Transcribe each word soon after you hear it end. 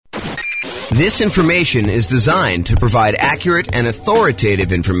This information is designed to provide accurate and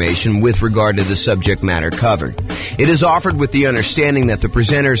authoritative information with regard to the subject matter covered. It is offered with the understanding that the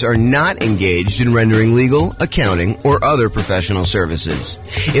presenters are not engaged in rendering legal, accounting, or other professional services.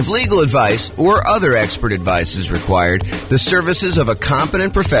 If legal advice or other expert advice is required, the services of a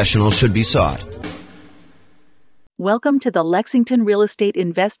competent professional should be sought. Welcome to the Lexington Real Estate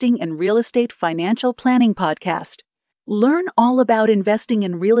Investing and Real Estate Financial Planning Podcast. Learn all about investing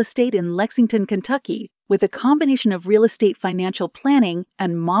in real estate in Lexington, Kentucky, with a combination of real estate financial planning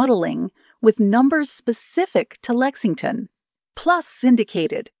and modeling with numbers specific to Lexington, plus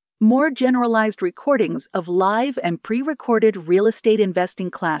syndicated, more generalized recordings of live and pre-recorded real estate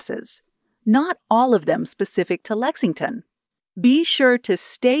investing classes, not all of them specific to Lexington. Be sure to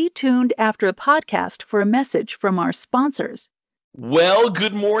stay tuned after a podcast for a message from our sponsors. Well,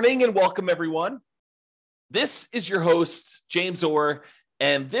 good morning and welcome, everyone. This is your host, James Orr,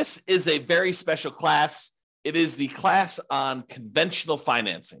 and this is a very special class. It is the class on conventional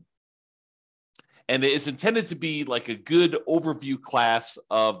financing. And it is intended to be like a good overview class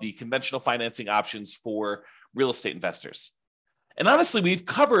of the conventional financing options for real estate investors. And honestly, we've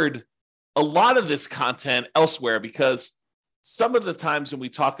covered a lot of this content elsewhere because some of the times when we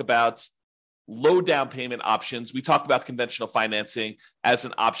talk about low down payment options, we talk about conventional financing as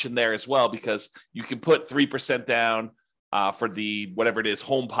an option there as well, because you can put 3% down for the, whatever it is,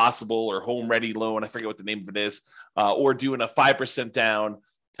 Home Possible or Home Ready loan. I forget what the name of it is, or doing a 5% down,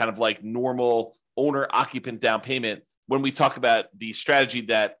 kind of like normal owner occupant down payment when we talk about the strategy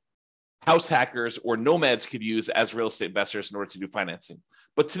that house hackers or nomads could use as real estate investors in order to do financing.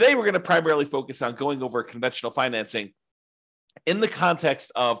 But today we're going to primarily focus on going over conventional financing in the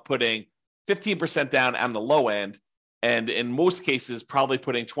context of putting 15% down on the low end, and in most cases, probably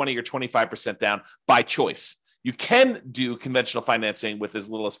putting 20 or 25% down by choice. You can do conventional financing with as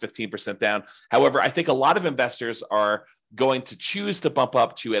little as 15% down. However, I think a lot of investors are going to choose to bump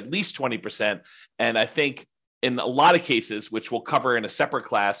up to at least 20%. And I think in a lot of cases, which we'll cover in a separate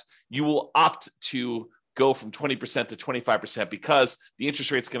class, you will opt to go from 20% to 25% because the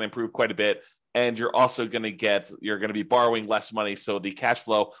interest rate's going to improve quite a bit. And you're also going to be borrowing less money, so the cash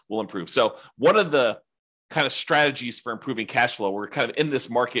flow will improve. So one of the kind of strategies for improving cash flow, we're kind of in this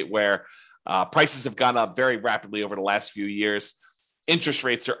market where prices have gone up very rapidly over the last few years. Interest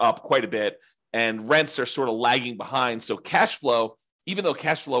rates are up quite a bit, and rents are sort of lagging behind. So cash flow, even though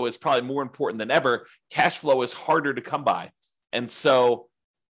cash flow is probably more important than ever, cash flow is harder to come by. And so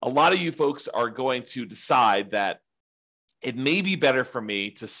a lot of you folks are going to decide that it may be better for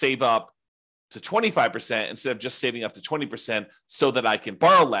me to save up to 25% instead of just saving up to 20% so that I can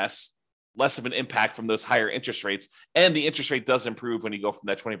borrow less of an impact from those higher interest rates. And the interest rate does improve when you go from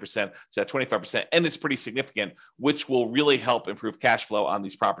that 20% to that 25%. And it's pretty significant, which will really help improve cash flow on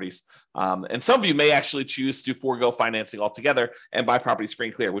these properties. And some of you may actually choose to forego financing altogether and buy properties free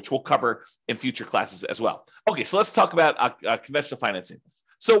and clear, which we'll cover in future classes as well. Okay, so let's talk about conventional financing.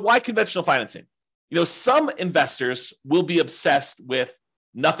 So why conventional financing? Some investors will be obsessed with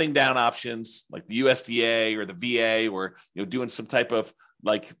nothing down options like the USDA or the VA, or doing some type of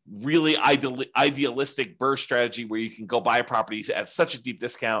like really idealistic BRRRR strategy where you can go buy properties at such a deep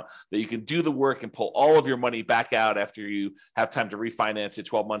discount that you can do the work and pull all of your money back out after you have time to refinance it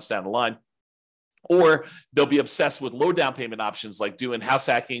 12 months down the line. Or they'll be obsessed with low down payment options like doing house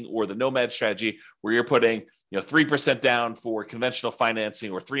hacking or the nomad strategy where you're putting 3% down for conventional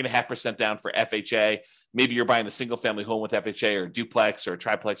financing or 3.5% down for FHA. Maybe you're buying a single family home with FHA or a duplex or a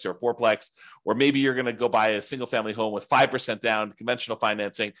triplex or a fourplex, or maybe you're going to go buy a single family home with 5% down conventional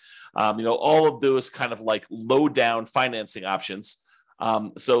financing. All of those kind of like low down financing options.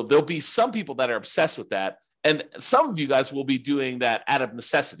 So there'll be some people that are obsessed with that. And some of you guys will be doing that out of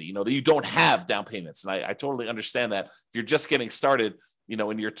necessity, that you don't have down payments. And I totally understand that. If you're just getting started,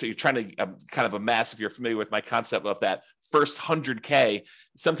 and you're trying to kind of amass, if you're familiar with my concept of that first 100K,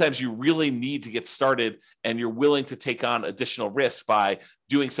 sometimes you really need to get started and you're willing to take on additional risk by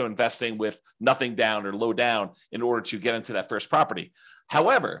doing some investing with nothing down or low down in order to get into that first property.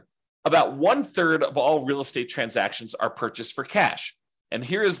 However, about 1/3 of all real estate transactions are purchased for cash. And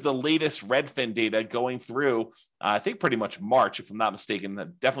here is the latest Redfin data going through, I think pretty much March, if I'm not mistaken.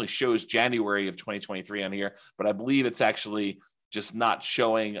 That definitely shows January of 2023 on here, but I believe it's actually just not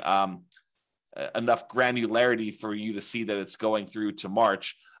showing enough granularity for you to see that it's going through to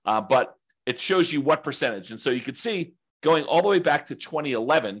March. But it shows you what percentage. And so you could see going all the way back to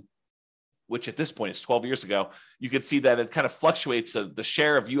 2011, which at this point is 12 years ago, you could see that it kind of fluctuates. The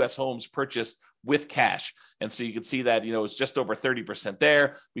share of U.S. homes purchased with cash. And so you can see that, it's just over 30%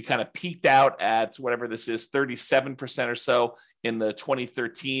 there. We kind of peaked out at whatever this is, 37% or so in the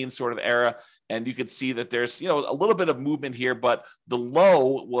 2013 sort of era. And you can see that there's, a little bit of movement here, but the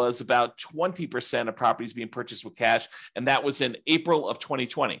low was about 20% of properties being purchased with cash. And that was in April of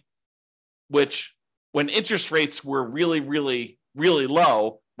 2020, which when interest rates were really, really, really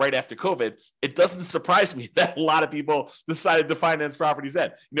low, right after COVID, it doesn't surprise me that a lot of people decided to finance properties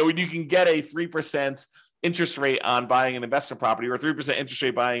then. When you can get a 3% interest rate on buying an investment property or 3% interest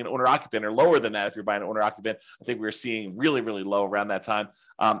rate buying an owner occupant or lower than that if you're buying an owner occupant, I think we were seeing really, really low around that time.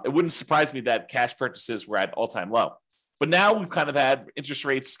 It wouldn't surprise me that cash purchases were at all-time low. But now we've kind of had interest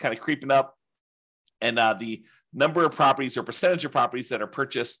rates kind of creeping up, and the number of properties or percentage of properties that are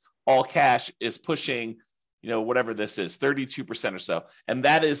purchased all cash is pushing whatever this is, 32% or so. And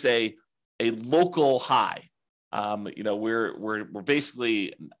that is a local high. We're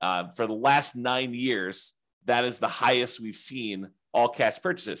basically, for the last 9 years, that is the highest we've seen all cash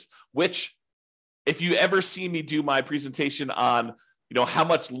purchases, which if you ever see me do my presentation on, how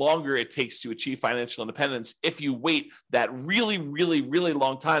much longer it takes to achieve financial independence, if you wait that really, really, really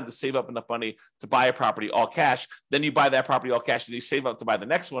long time to save up enough money to buy a property all cash, then you buy that property all cash and you save up to buy the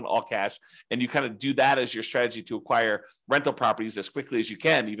next one all cash. And you kind of do that as your strategy to acquire rental properties as quickly as you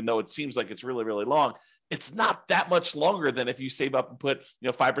can, even though it seems like it's really, really long. It's not that much longer than if you save up and put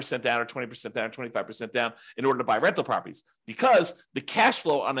 5% down or 20% down or 25% down in order to buy rental properties, because the cash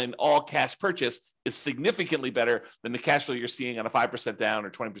flow on an all cash purchase is significantly better than the cash flow you're seeing on a 5% down or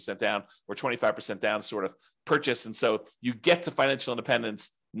 20% down or 25% down sort of purchase. And so you get to financial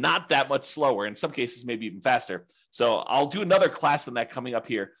independence not that much slower, in some cases, maybe even faster. So I'll do another class on that coming up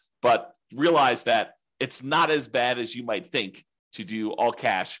here, but realize that it's not as bad as you might think to do all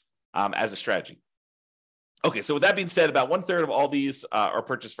cash as a strategy. Okay, so with that being said, about 1/3 of all these are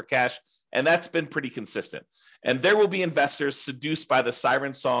purchased for cash, and that's been pretty consistent. And there will be investors seduced by the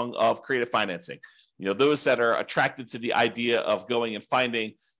siren song of creative financing. Those that are attracted to the idea of going and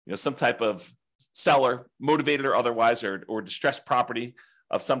finding, some type of seller, motivated or otherwise, or distressed property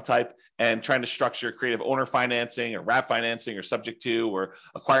of some type, and trying to structure creative owner financing or wrap financing or subject to, or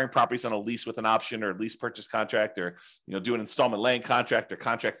acquiring properties on a lease with an option or lease purchase contract, or do an installment land contract or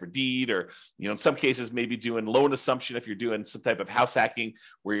contract for deed, or in some cases maybe doing loan assumption if you're doing some type of house hacking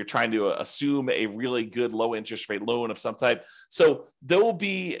where you're trying to assume a really good low interest rate loan of some type. So there will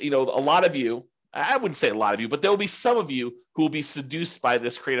be a lot of you, I wouldn't say a lot of you, but there will be some of you who will be seduced by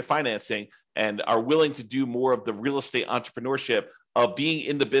this creative financing and are willing to do more of the real estate entrepreneurship of being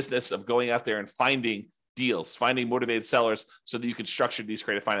in the business of going out there and finding deals, finding motivated sellers so that you can structure these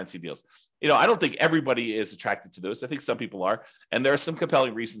creative financing deals. I don't think everybody is attracted to those. I think some people are, and there are some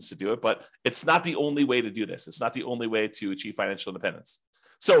compelling reasons to do it, but it's not the only way to do this. It's not the only way to achieve financial independence.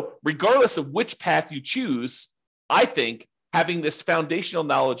 So regardless of which path you choose, I think having this foundational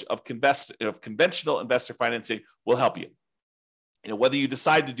knowledge of conventional investor financing will help you. Whether you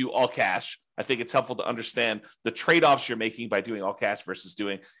decide to do all cash, I think it's helpful to understand the trade-offs you're making by doing all cash versus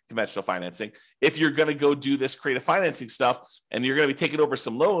doing conventional financing. If you're going to go do this creative financing stuff and you're going to be taking over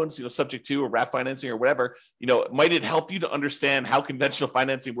some loans, subject to or wrap financing or whatever, might it help you to understand how conventional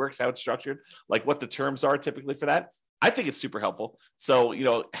financing works, how it's structured, like what the terms are typically for that? I think it's super helpful.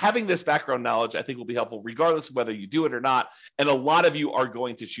 So, having this background knowledge, I think will be helpful regardless of whether you do it or not. And a lot of you are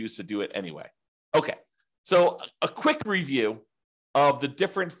going to choose to do it anyway. Okay. So a quick review of the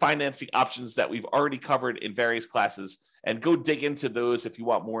different financing options that we've already covered in various classes, and go dig into those if you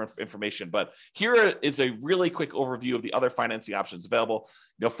want more information. But here is a really quick overview of the other financing options available.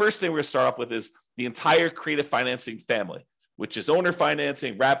 First thing we're going to start off with is the entire creative financing family, which is owner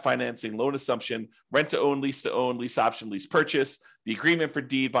financing, wrap financing, loan assumption, rent to own, lease option, lease purchase, the agreement for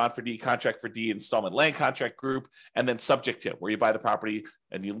deed, bond for deed, contract for deed, installment land contract group, and then subject to, where you buy the property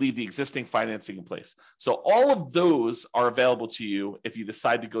and you leave the existing financing in place. So all of those are available to you if you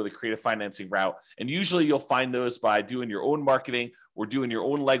decide to go the creative financing route. And usually you'll find those by doing your own marketing or doing your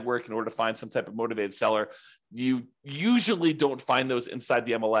own legwork in order to find some type of motivated seller. You usually don't find those inside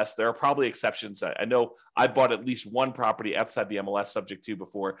the MLS. There are probably exceptions. I know I bought at least one property outside the MLS subject to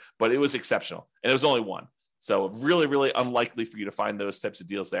before, but it was exceptional. And it was only one. So really, really unlikely for you to find those types of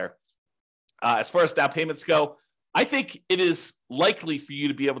deals there. As far as down payments go, I think it is likely for you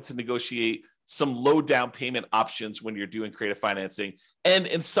to be able to negotiate some low down payment options when you're doing creative financing. And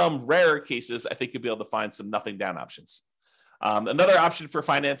in some rare cases, I think you'll be able to find some nothing down options. Another option for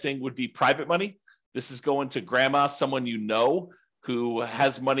financing would be private money. This is going to grandma, someone who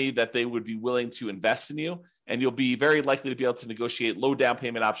has money that they would be willing to invest in you. And you'll be very likely to be able to negotiate low down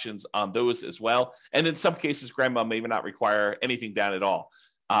payment options on those as well. And in some cases, grandma may not require anything down at all.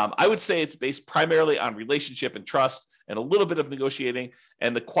 I would say it's based primarily on relationship and trust and a little bit of negotiating,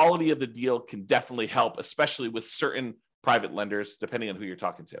 and the quality of the deal can definitely help, especially with certain private lenders, depending on who you're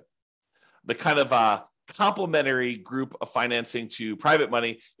talking to. The kind of complementary group of financing to private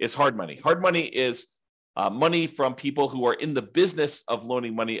money is hard money. Hard money is money from people who are in the business of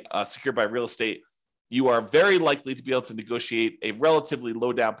loaning money secured by real estate. You are very likely to be able to negotiate a relatively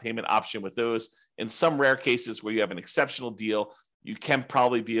low down payment option with those. In some rare cases where you have an exceptional deal, you can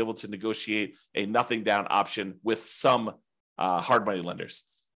probably be able to negotiate a nothing down option with some hard money lenders.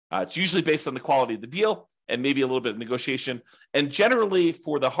 It's usually based on the quality of the deal and maybe a little bit of negotiation. And generally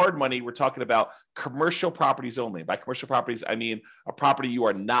for the hard money, we're talking about commercial properties only. By commercial properties, I mean a property you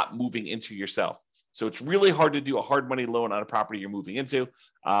are not moving into yourself. So it's really hard to do a hard money loan on a property you're moving into,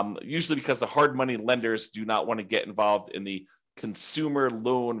 usually because the hard money lenders do not want to get involved in the consumer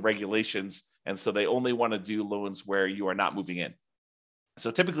loan regulations. And so they only want to do loans where you are not moving in. So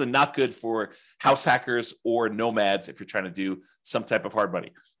typically not good for house hackers or nomads if you're trying to do some type of hard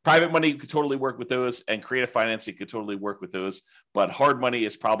money. Private money could totally work with those, and creative financing could totally work with those. But hard money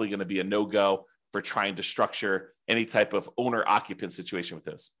is probably going to be a no-go for trying to structure any type of owner-occupant situation with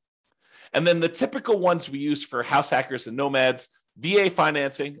those. And then the typical ones we use for house hackers and nomads, VA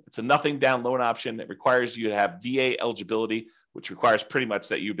financing. It's a nothing down loan option. It requires you to have VA eligibility, which requires pretty much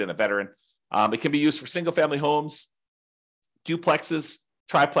that you've been a veteran. It can be used for single family homes, duplexes,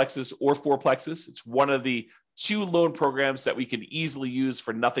 triplexes, or fourplexes. It's one of the 2 loan programs that we can easily use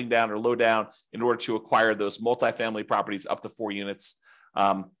for nothing down or low down in order to acquire those multifamily properties up to 4 units.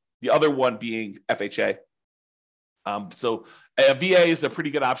 The other one being FHA. So a VA is a pretty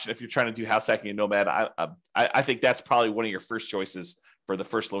good option if you're trying to do house hacking and nomad. I think that's probably one of your first choices for the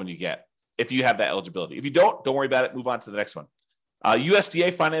first loan you get, if you have that eligibility. If you don't worry about it. Move on to the next one.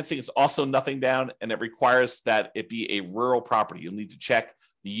 USDA financing is also nothing down, and it requires that it be a rural property. You'll need to check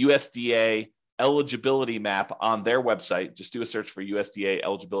the USDA eligibility map on their website. Just do a search for USDA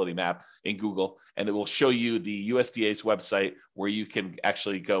eligibility map in Google, and it will show you the USDA's website where you can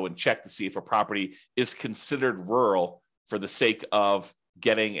actually go and check to see if a property is considered rural for the sake of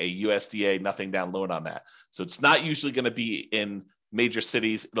getting a USDA nothing down loan on that. So it's not usually going to be in major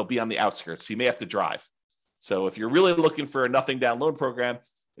cities. It'll be on the outskirts. So you may have to drive. So if you're really looking for a nothing down loan program,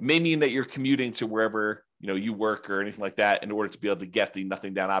 it may mean that you're commuting to wherever you work or anything like that in order to be able to get the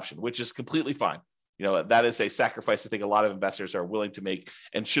nothing down option, which is completely fine. That is a sacrifice I think a lot of investors are willing to make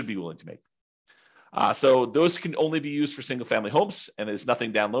and should be willing to make. So those can only be used for single family homes and is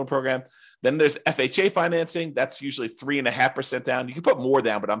nothing down loan program. Then there's FHA financing. That's usually 3.5% down. You can put more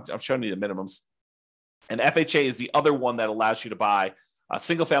down, but I'm showing you the minimums. And FHA is the other one that allows you to buy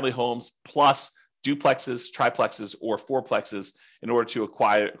single family homes plus duplexes, triplexes, or fourplexes in order to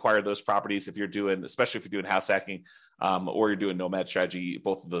acquire those properties. Especially if you're doing house hacking or you're doing nomad strategy,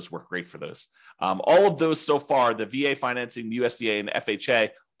 both of those work great for those. All of those so far, the VA financing, the USDA, and FHA,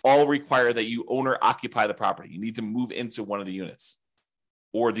 all require that you own or occupy the property. You need to move into one of the units,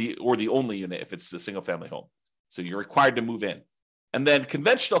 or the only unit if it's a single family home. So you're required to move in. And then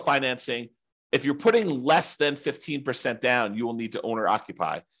conventional financing, if you're putting less than 15% down, you will need to own or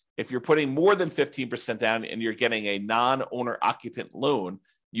occupy. If you're putting more than 15% down and you're getting a non-owner occupant loan,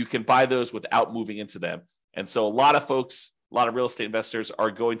 you can buy those without moving into them. And so a lot of real estate investors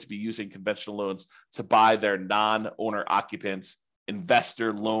are going to be using conventional loans to buy their non-owner occupant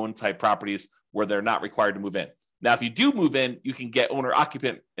investor loan type properties where they're not required to move in. Now, if you do move in, you can get owner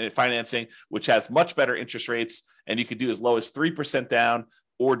occupant financing, which has much better interest rates, and you could do as low as 3% down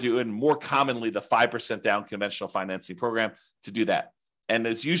or doing more commonly the 5% down conventional financing program to do that. And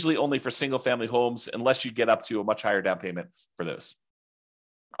it's usually only for single family homes unless you get up to a much higher down payment for those.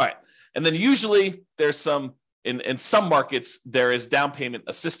 All right. And then usually there's in some markets, there is down payment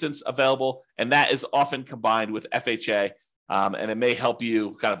assistance available, and that is often combined with FHA. And it may help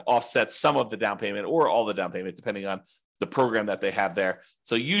you kind of offset some of the down payment or all the down payment, depending on the program that they have there.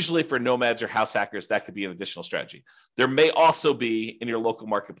 So usually for nomads or house hackers, that could be an additional strategy. There may also be in your local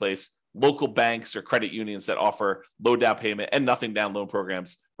marketplace, local banks or credit unions that offer low down payment and nothing down loan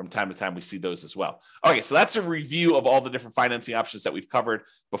programs. From time to time, we see those as well. Okay, so that's a review of all the different financing options that we've covered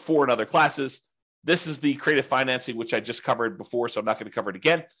before in other classes. This is the creative financing, which I just covered before, so I'm not going to cover it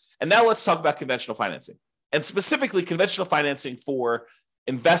again. And now let's talk about conventional financing, and specifically conventional financing for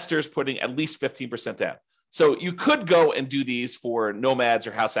investors putting at least 15% down. So you could go and do these for nomads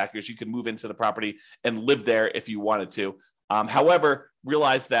or house hackers. You could move into the property and live there if you wanted to. However,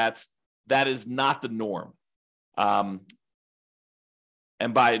 realize that that is not the norm. And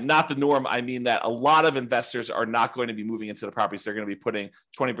by not the norm, I mean that a lot of investors are not going to be moving into the properties. They're going to be putting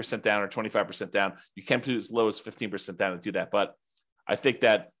 20% down or 25% down. You can put as low as 15% down to do that. But I think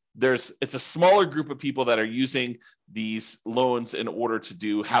that it's a smaller group of people that are using these loans in order to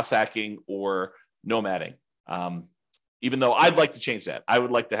do house hacking or nomading. Even though I'd like to change that. I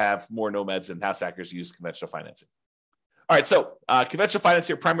would like to have more nomads and house hackers use conventional financing. All right, so conventional finance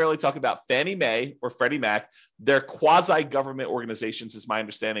here primarily talking about Fannie Mae or Freddie Mac. They're quasi-government organizations, is my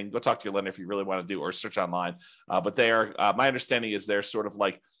understanding. Go talk to your lender if you really want to do, or search online. But they are, my understanding is they're sort of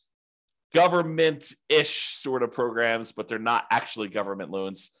like government-ish sort of programs, but they're not actually government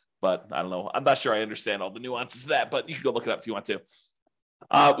loans. But I don't know. I'm not sure I understand all the nuances of that, but you can go look it up if you want to.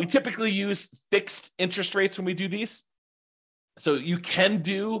 We typically use fixed interest rates when we do these. So you can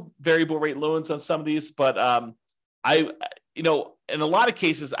do variable rate loans on some of these, but in a lot of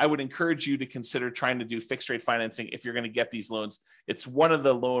cases, I would encourage you to consider trying to do fixed rate financing if you're going to get these loans. It's one of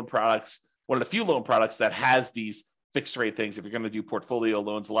the few loan products that has these fixed rate things. If you're going to do portfolio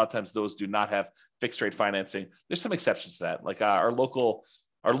loans, a lot of times those do not have fixed rate financing. There's some exceptions to that. Like our local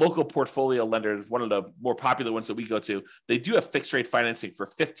portfolio lender is one of the more popular ones that we go to. They do have fixed rate financing for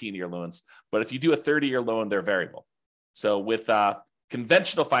 15-year loans, but if you do a 30-year loan, they're variable. So with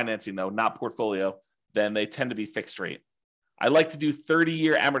conventional financing, though, not portfolio, then they tend to be fixed rate. I like to do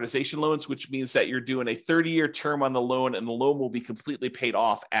 30-year amortization loans, which means that you're doing a 30-year term on the loan and the loan will be completely paid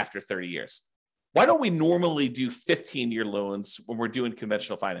off after 30 years. Why don't we normally do 15-year loans when we're doing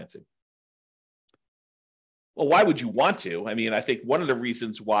conventional financing? Well, why would you want to? I mean, I think one of the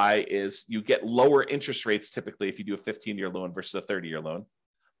reasons why is you get lower interest rates typically if you do a 15-year loan versus a 30-year loan.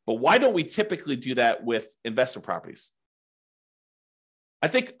 But why don't we typically do that with investment properties? I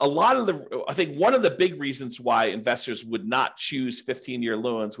think one of the big reasons why investors would not choose 15-year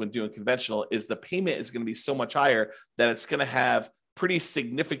loans when doing conventional is the payment is going to be so much higher that it's going to have pretty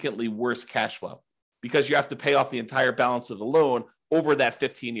significantly worse cash flow because you have to pay off the entire balance of the loan over that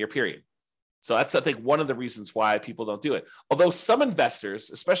 15-year period. So that's, I think, one of the reasons why people don't do it. Although some investors,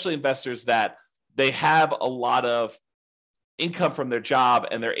 especially investors that they have a lot of income from their job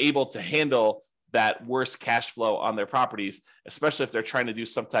and they're able to handle that worse cash flow on their properties, especially if they're trying to do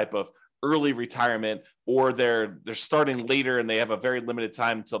some type of early retirement or they're starting later and they have a very limited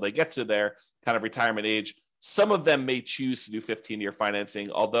time until they get to their kind of retirement age. Some of them may choose to do 15-year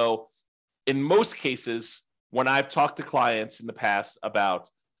financing, although in most cases, when I've talked to clients in the past about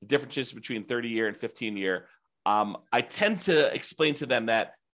the differences between 30-year and 15-year, I tend to explain to them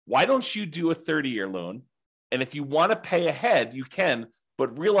that why don't you do a 30-year loan? And if you want to pay ahead, you can,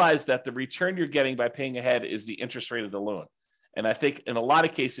 but realize that the return you're getting by paying ahead is the interest rate of the loan. And I think in a lot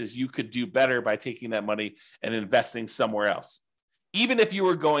of cases, you could do better by taking that money and investing somewhere else. Even if you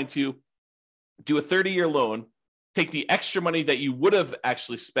were going to do a 30-year loan, take the extra money that you would have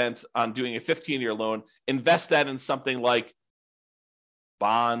actually spent on doing a 15-year loan, invest that in something like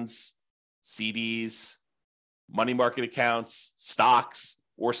bonds, CDs, money market accounts, stocks,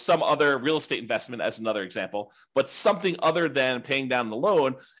 or some other real estate investment as another example, but something other than paying down the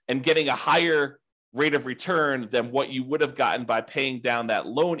loan and getting a higher rate of return than what you would have gotten by paying down that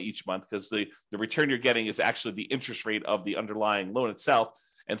loan each month, because the return you're getting is actually the interest rate of the underlying loan itself.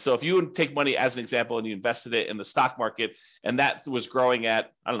 And so if you take money as an example and you invested it in the stock market and that was growing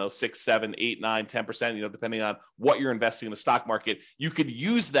at, 6, 7, 8, 9, 10%, depending on what you're investing in the stock market, you could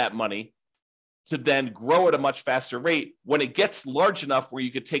use that money to then grow at a much faster rate. When it gets large enough where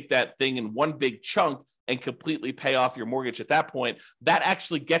you could take that thing in one big chunk and completely pay off your mortgage at that point, that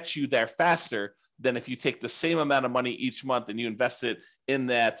actually gets you there faster than if you take the same amount of money each month and you invest it in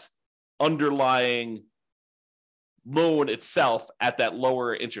that underlying loan itself at that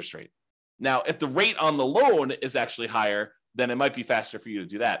lower interest rate. Now, if the rate on the loan is actually higher, then it might be faster for you to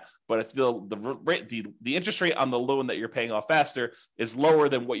do that. But if the interest rate on the loan that you're paying off faster is lower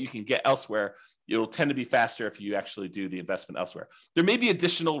than what you can get elsewhere, it'll tend to be faster if you actually do the investment elsewhere. There may be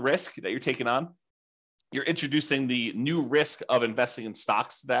additional risk that you're taking on. You're introducing the new risk of investing in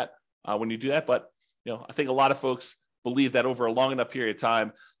stocks that when you do that. But I think a lot of folks believe that over a long enough period of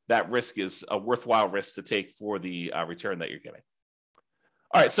time, that risk is a worthwhile risk to take for the return that you're getting.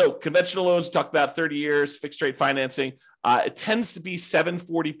 All right, so conventional loans, talk about 30 years, fixed rate financing. It tends to be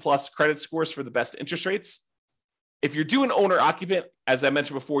 740 plus credit scores for the best interest rates. If you're doing owner occupant, as I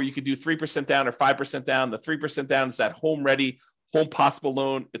mentioned before, you could do 3% down or 5% down. The 3% down is that home ready, home possible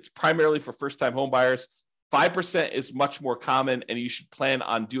loan. It's primarily for first-time home buyers. 5% is much more common, and you should plan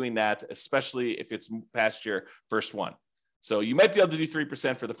on doing that, especially if it's past your first one. So you might be able to do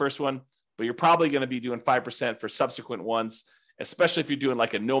 3% for the first one, but you're probably going to be doing 5% for subsequent ones, especially if you're doing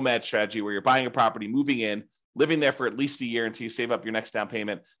like a nomad strategy where you're buying a property, moving in, living there for at least a year until you save up your next down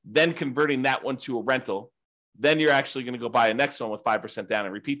payment, then converting that one to a rental. Then you're actually going to go buy a next one with 5% down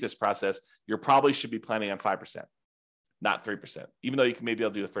and repeat this process. You probably should be planning on 5%. not 3%, even though you can maybe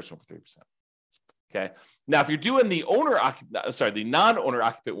I'll do the first one for 3%. Okay. Now, if you're doing the non-owner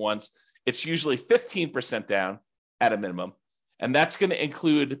occupant ones, it's usually 15% down at a minimum. And that's going to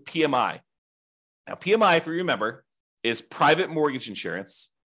include PMI. Now, PMI, if you remember, is private mortgage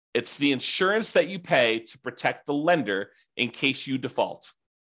insurance. It's the insurance that you pay to protect the lender in case you default.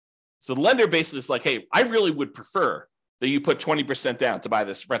 So the lender basically is like, hey, I really would prefer that you put 20% down to buy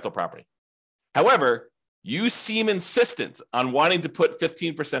this rental property. However, you seem insistent on wanting to put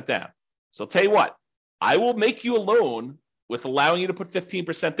 15% down. So I'll tell you what, I will make you a loan with allowing you to put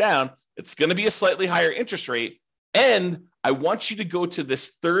 15% down. It's going to be a slightly higher interest rate. And I want you to go to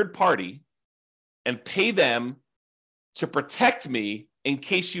this third party and pay them to protect me in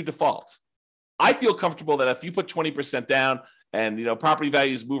case you default. I feel comfortable that if you put 20% down and property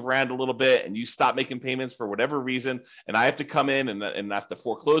values move around a little bit and you stop making payments for whatever reason, and I have to come in and I have to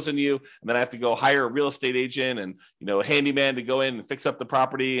foreclose on you, and then I have to go hire a real estate agent and a handyman to go in and fix up the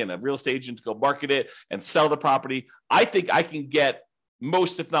property and a real estate agent to go market it and sell the property, I think I can get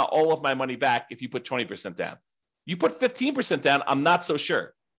most, if not all of my money back if you put 20% down. You put 15% down, I'm not so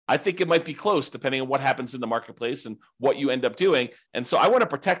sure. I think it might be close depending on what happens in the marketplace and what you end up doing. And so I want to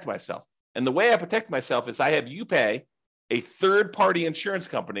protect myself. And the way I protect myself is I have you pay a third-party insurance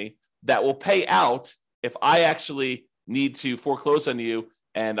company that will pay out if I actually need to foreclose on you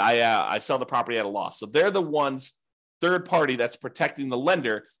and I sell the property at a loss. So they're the ones, third party, that's protecting the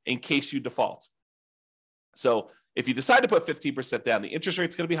lender in case you default. So if you decide to put 15% down, the interest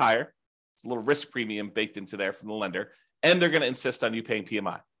rate's going to be higher. It's a little risk premium baked into there from the lender, and they're going to insist on you paying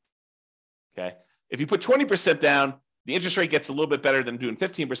PMI. Okay. If you put 20% down, the interest rate gets a little bit better than doing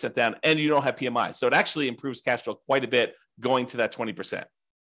 15% down, and you don't have PMI. So it actually improves cash flow quite a bit going to that 20%.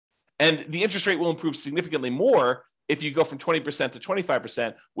 And the interest rate will improve significantly more if you go from 20% to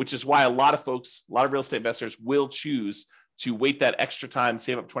 25%, which is why a lot of folks, a lot of real estate investors will choose to wait that extra time,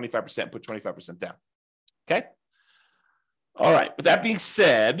 save up 25%, put 25% down. Okay. All right. With that being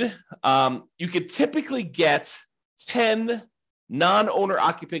said, you could typically get 10 non-owner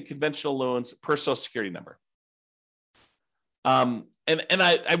occupant conventional loans per Social Security number. And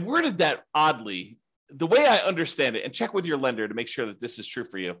I worded that oddly. The way I understand it, and check with your lender to make sure that this is true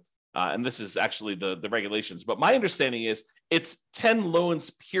for you. And this is actually the regulations. But my understanding is it's 10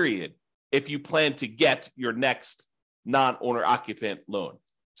 loans, period, if you plan to get your next non-owner occupant loan.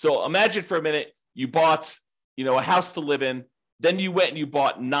 So imagine for a minute, you bought, a house to live in, then you went and you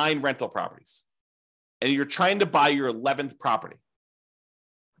bought 9 rental properties, and you're trying to buy your 11th property.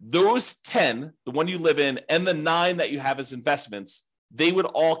 Those 10, the one you live in, and the 9 that you have as investments, they would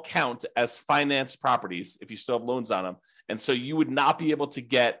all count as finance properties if you still have loans on them. And so you would not be able to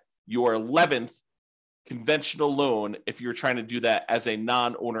get your 11th conventional loan if you're trying to do that as a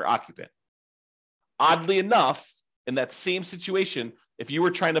non-owner occupant. Oddly enough, in that same situation, if you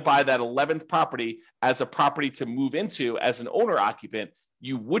were trying to buy that 11th property as a property to move into as an owner occupant,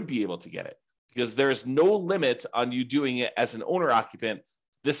 you would be able to get it because there's no limit on you doing it as an owner occupant.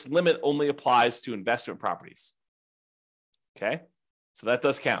 This limit only applies to investment properties. Okay, so that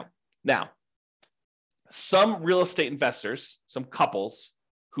does count. Now, some real estate investors, some couples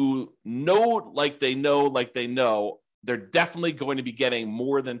who know, they're definitely going to be getting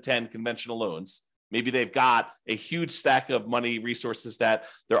more than 10 conventional loans. Maybe they've got a huge stack of money resources that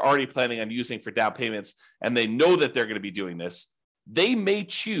they're already planning on using for down payments, and they know that they're going to be doing this. They may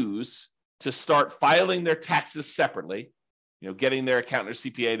choose to start filing their taxes separately, getting their accountant or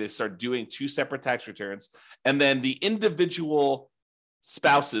CPA to start doing 2 separate tax returns. And then the individual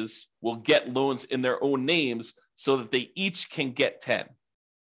spouses will get loans in their own names so that they each can get 10.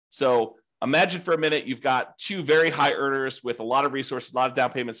 So imagine for a minute, you've got 2 very high earners with a lot of resources, a lot of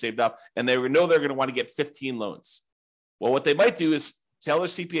down payments saved up, and they know they're going to want to get 15 loans. Well, what they might do is tell their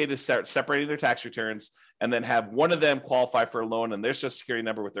CPA to start separating their tax returns and then have one of them qualify for a loan and their Social Security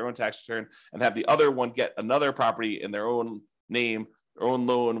number with their own tax return, and have the other one get another property in their own name, their own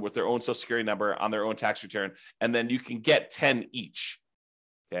loan with their own Social Security number on their own tax return. And then you can get 10 each.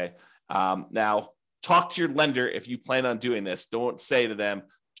 Okay. Now, talk to your lender if you plan on doing this. Don't say to them,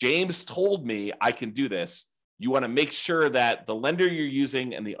 James told me I can do this. You want to make sure that the lender you're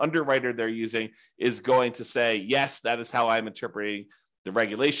using and the underwriter they're using is going to say, yes, that is how I'm interpreting the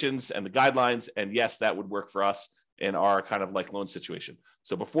regulations and the guidelines. And yes, that would work for us in our kind of like loan situation.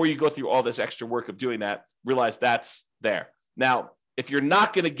 So before you go through all this extra work of doing that, realize that's there. Now, if you're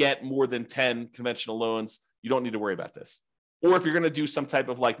not going to get more than 10 conventional loans, you don't need to worry about this. Or if you're going to do some type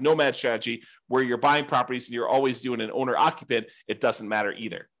of like nomad strategy where you're buying properties and you're always doing an owner occupant, it doesn't matter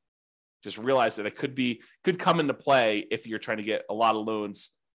either. Just realize that it could come into play if you're trying to get a lot of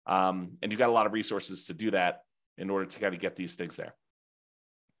loans and you've got a lot of resources to do that in order to kind of get these things there.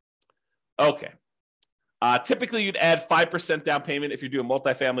 Okay. Typically, you'd add 5% down payment if you're doing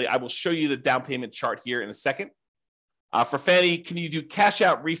multifamily. I will show you the down payment chart here in a second. For Fannie, can you do cash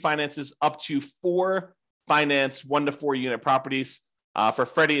out refinances up to 4 finance 1 to 4 unit properties? For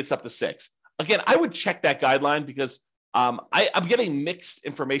Freddie, it's up to 6. Again, I would check that guideline because I'm getting mixed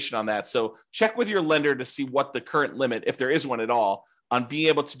information on that. So check with your lender to see what the current limit, if there is one at all, on being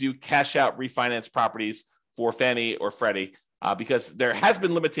able to do cash out refinance properties for Fannie or Freddie, because there has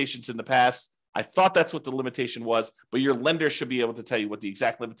been limitations in the past. I thought that's what the limitation was, but your lender should be able to tell you what the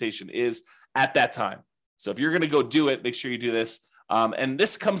exact limitation is at that time. So if you're going to go do it, make sure you do this. And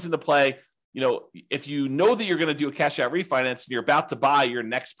this comes into play, if you know that you're going to do a cash out refinance and you're about to buy your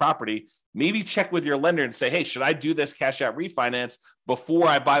next property, maybe check with your lender and say, hey, should I do this cash out refinance before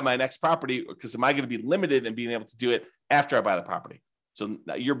I buy my next property? Because am I going to be limited in being able to do it after I buy the property? So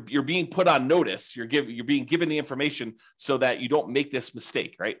you're being put on notice. You're being given the information so that you don't make this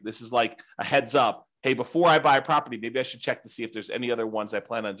mistake, right? This is like a heads up. Hey, before I buy a property, maybe I should check to see if there's any other ones I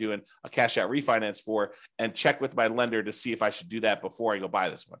plan on doing a cash out refinance for, and check with my lender to see if I should do that before I go buy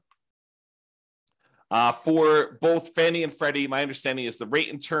this one. For both Fannie and Freddie, my understanding is the rate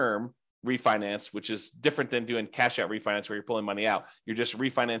and term refinance, which is different than doing cash out refinance where you're pulling money out. You're just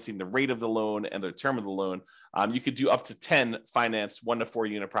refinancing the rate of the loan and the term of the loan. You could do up to 10 financed 1 to 4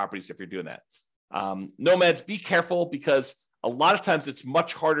 unit properties if you're doing that. Nomads, be careful because a lot of times it's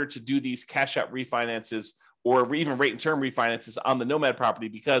much harder to do these cash out refinances or even rate and term refinances on the Nomad property,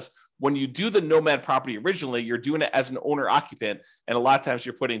 because when you do the Nomad property originally, you're doing it as an owner occupant, and a lot of times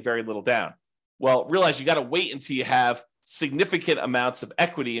you're putting very little down. Well, realize you got to wait until you have significant amounts of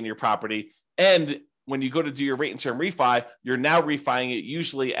equity in your property. And when you go to do your rate and term refi, you're now refining it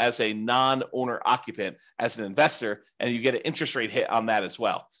usually as a non-owner occupant, as an investor, and you get an interest rate hit on that as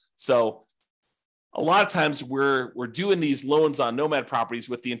well. So a lot of times we're doing these loans on Nomad properties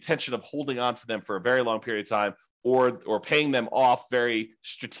with the intention of holding on to them for a very long period of time, or paying them off very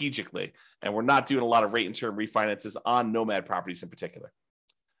strategically. And we're not doing a lot of rate and term refinances on Nomad properties in particular.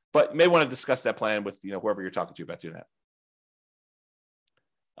 But you may want to discuss that plan with whoever you're talking to about doing that.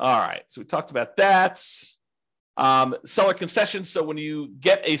 All right, so we talked about that. Seller concessions. So when you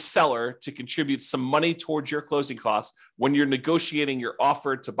get a seller to contribute some money towards your closing costs when you're negotiating your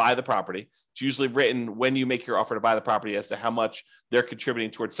offer to buy the property, it's usually written when you make your offer to buy the property as to how much they're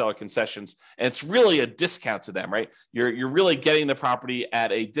contributing towards seller concessions. And it's really a discount to them, right? You're really getting the property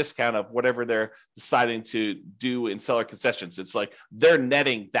at a discount of whatever they're deciding to do in seller concessions. It's like they're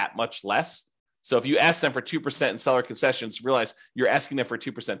netting that much less. So if you ask them for 2% in seller concessions, realize you're asking them for a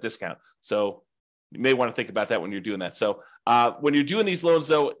 2% discount. So you may want to think about that when you're doing that. So when you're doing these loans,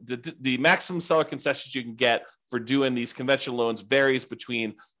 though, the maximum seller concessions you can get for doing these conventional loans varies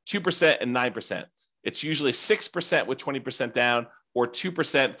between 2% and 9%. It's usually 6% with 20% down, or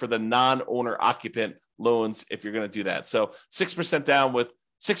 2% for the non-owner occupant loans if you're going to do that. So 6% down with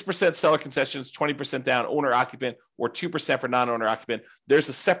 6% seller concessions, 20% down owner occupant, or 2% for non-owner occupant. There's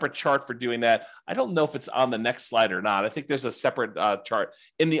a separate chart for doing that. I don't know if it's on the next slide or not. I think there's a separate chart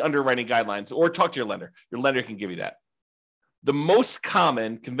in the underwriting guidelines, or talk to your lender. Your lender can give you that. The most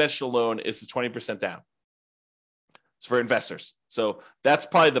common conventional loan is the 20% down. It's for investors. So that's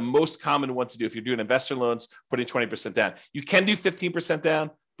probably the most common one to do. If you're doing investor loans, putting 20% down. You can do 15% down,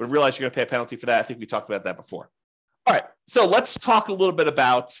 but realize you're going to pay a penalty for that. I think we talked about that before. All right, so let's talk a little bit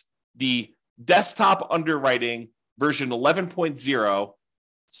about the desktop underwriting version 11.0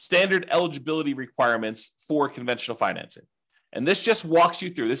 standard eligibility requirements for conventional financing. And this just walks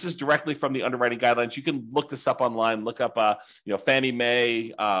you through. This is directly from the underwriting guidelines. You can look this up online, look up Fannie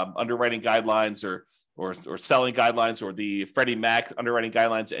Mae underwriting guidelines or selling guidelines, or the Freddie Mac underwriting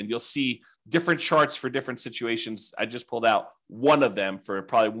guidelines, and you'll see different charts for different situations. I just pulled out one of them for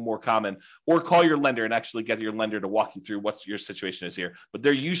probably more common, or call your lender and actually get your lender to walk you through what your situation is here. But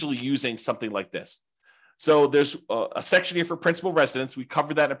they're usually using something like this. So there's a section here for principal residence. We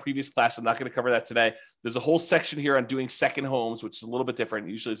covered that in a previous class. I'm not going to cover that today. There's a whole section here on doing second homes, which is a little bit different.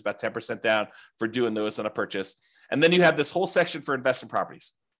 Usually it's about 10% down for doing those on a purchase. And then you have this whole section for investment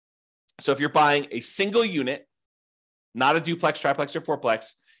properties. So if you're buying a single unit, not a duplex, triplex, or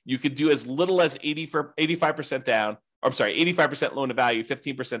fourplex, you could do as little as 85% down. 85% loan to value,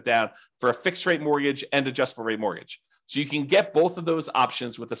 15% down for a fixed rate mortgage and adjustable rate mortgage. So you can get both of those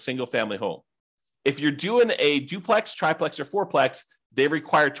options with a single family home. If you're doing a duplex, triplex, or fourplex, they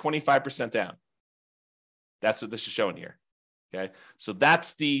require 25% down. That's what this is showing here. Okay. So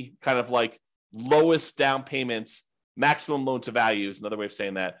that's the kind of like lowest down payments maximum loan to value is another way of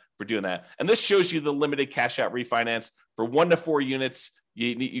saying that for doing that. And this shows you the limited cash out refinance for 1 to 4 units.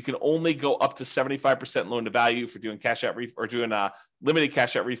 You can only go up to 75% loan to value for doing cash out or doing limited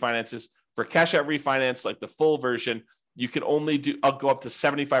cash out refinances. For cash out refinance, like the full version, you can only go up to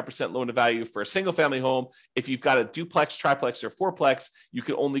 75% loan to value for a single family home. If you've got a duplex, triplex, or fourplex, you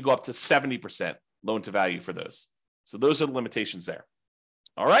can only go up to 70% loan to value for those. So those are the limitations there.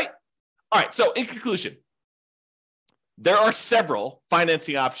 All right. So in conclusion, there are several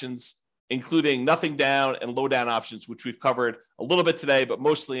financing options, including nothing down and low down options, which we've covered a little bit today, but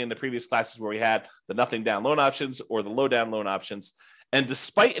mostly in the previous classes where we had the nothing down loan options or the low down loan options. And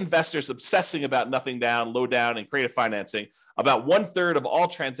despite investors obsessing about nothing down, low down, and creative financing, about 1/3 of all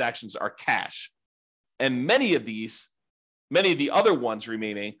transactions are cash. And many of the other ones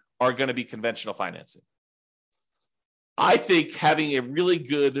remaining are going to be conventional financing. I think having a really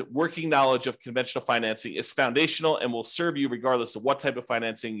good working knowledge of conventional financing is foundational and will serve you regardless of what type of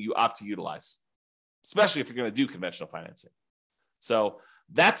financing you opt to utilize, especially if you're going to do conventional financing. So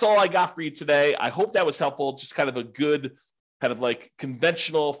that's all I got for you today. I hope that was helpful. Just kind of a good kind of like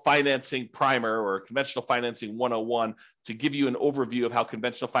conventional financing primer or conventional financing 101 to give you an overview of how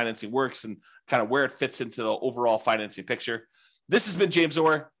conventional financing works and kind of where it fits into the overall financing picture. This has been James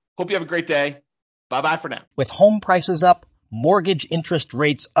Orr. Hope you have a great day. Bye-bye for now. With home prices up, mortgage interest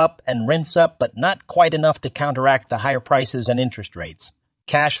rates up, and rents up, but not quite enough to counteract the higher prices and interest rates,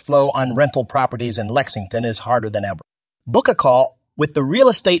 cash flow on rental properties in Lexington is harder than ever. Book a call with the Real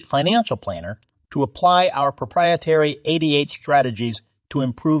Estate Financial Planner to apply our proprietary 88 strategies to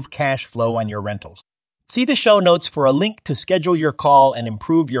improve cash flow on your rentals. See the show notes for a link to schedule your call and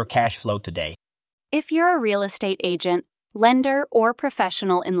improve your cash flow today. If you're a real estate agent, lender, or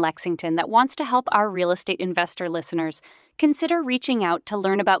professional in Lexington that wants to help our real estate investor listeners, consider reaching out to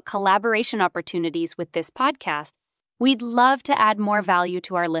learn about collaboration opportunities with this podcast. We'd love to add more value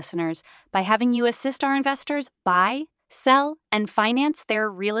to our listeners by having you assist our investors buy, sell, and finance their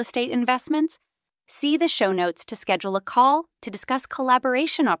real estate investments. See the show notes to schedule a call to discuss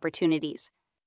collaboration opportunities.